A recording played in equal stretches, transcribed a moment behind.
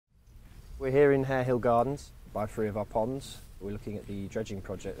We're here in Hare Hill Gardens by 3 of our ponds. We're looking at the dredging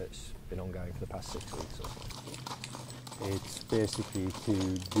project that's been ongoing for the past 6 weeks or so. It's basically to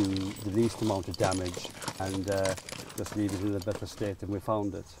do the least amount of damage and just leave it in a better state than we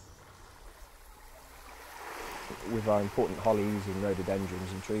found it. With our important hollies and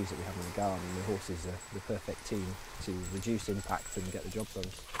rhododendrons and trees that we have in the garden, the horses are the perfect team to reduce impact and get the job done.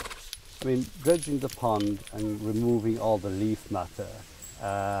 I mean, dredging the pond and removing all the leaf matter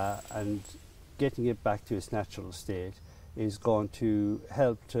and getting it back to its natural state is going to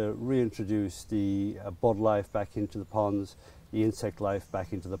help to reintroduce the bud life back into the ponds, the insect life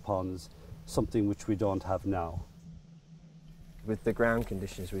back into the ponds, something which we don't have now. With the ground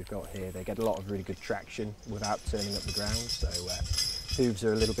conditions we've got here, they get a lot of really good traction without turning up the ground, so hooves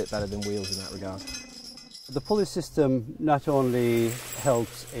are a little bit better than wheels in that regard. The pulley system not only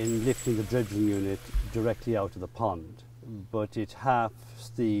helps in lifting the dredging unit directly out of the pond, but it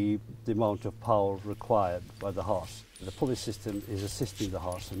halves the amount of power required by the horse. The pulley system is assisting the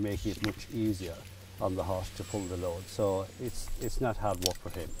horse and making it much easier on the horse to pull the load, so it's not hard work for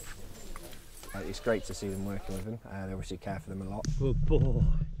him. It's great to see them working with them. They obviously care for them a lot. Good boy.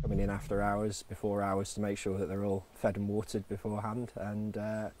 Coming in after hours, before hours, to make sure that they're all fed and watered beforehand, and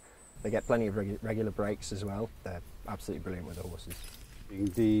they get plenty of regular breaks as well. They're absolutely brilliant with the horses.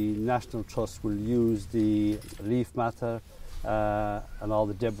 The National Trust will use the leaf matter and all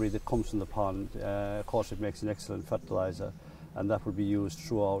the debris that comes from the pond. Of course, it makes an excellent fertiliser, and that will be used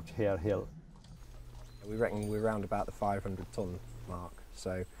throughout Hare Hill. We reckon we're around about the 500-tonne mark,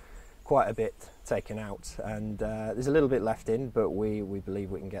 so quite a bit taken out, and there's a little bit left in, but we believe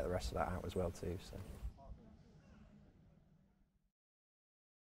we can get the rest of that out as well too. So.